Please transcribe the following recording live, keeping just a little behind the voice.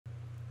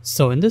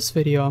So in this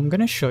video, I'm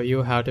going to show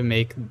you how to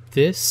make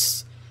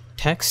this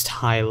text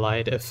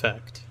highlight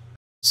effect.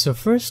 So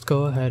first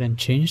go ahead and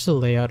change the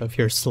layout of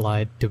your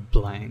slide to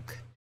blank.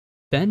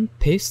 Then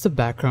paste the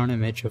background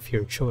image of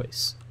your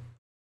choice.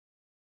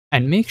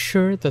 And make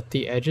sure that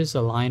the edges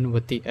align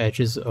with the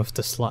edges of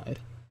the slide.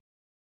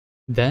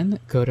 Then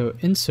go to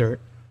Insert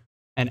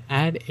and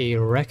add a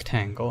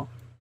rectangle.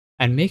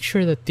 And make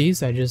sure that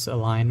these edges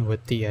align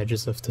with the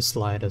edges of the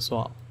slide as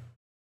well.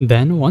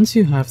 Then, once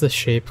you have the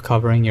shape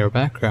covering your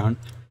background,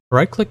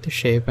 right-click the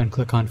shape and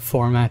click on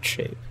Format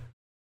Shape.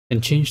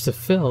 Then change the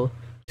fill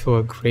to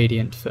a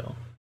gradient fill.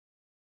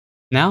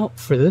 Now,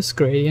 for this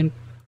gradient,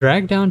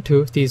 drag down two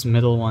of these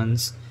middle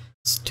ones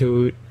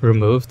to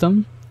remove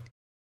them.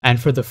 And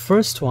for the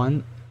first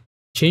one,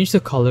 change the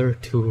color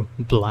to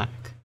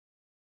black.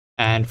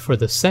 And for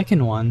the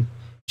second one,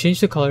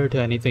 change the color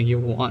to anything you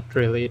want,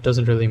 really. It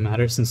doesn't really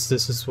matter since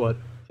this is what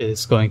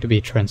is going to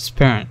be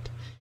transparent.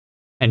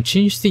 And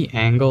change the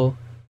angle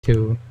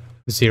to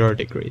 0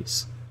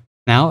 degrees.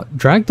 Now,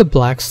 drag the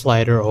black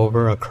slider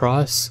over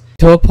across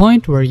to a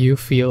point where you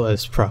feel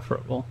is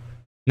preferable.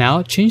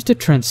 Now, change the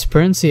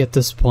transparency at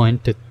this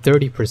point to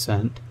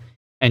 30%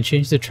 and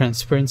change the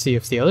transparency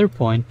of the other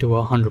point to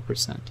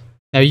 100%.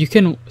 Now, you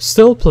can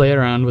still play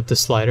around with the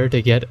slider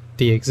to get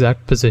the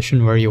exact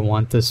position where you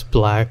want this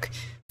black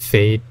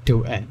fade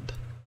to end.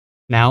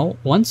 Now,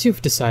 once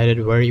you've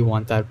decided where you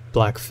want that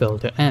black fill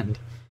to end,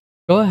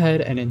 go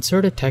ahead and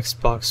insert a text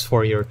box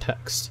for your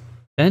text.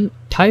 Then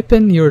type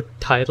in your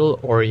title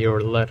or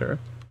your letter.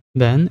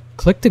 Then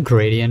click the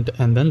gradient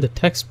and then the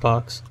text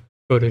box,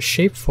 go to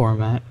Shape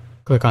Format,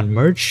 click on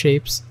Merge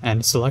Shapes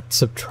and select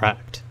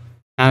Subtract.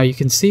 Now you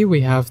can see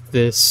we have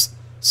this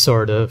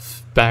sort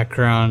of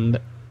background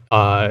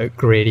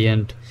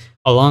gradient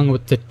along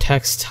with the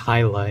text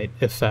highlight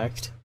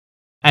effect.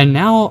 And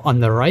now on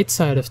the right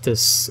side of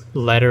this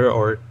letter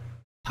or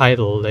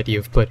title that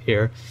you've put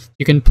here,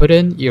 you can put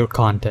in your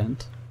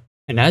content.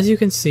 And as you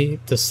can see,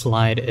 the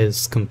slide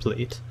is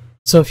complete.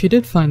 So if you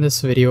did find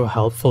this video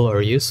helpful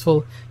or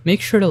useful, make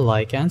sure to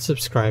like and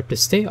subscribe to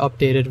stay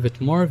updated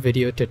with more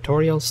video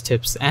tutorials,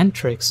 tips, and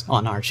tricks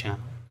on our channel.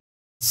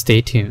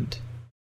 Stay tuned.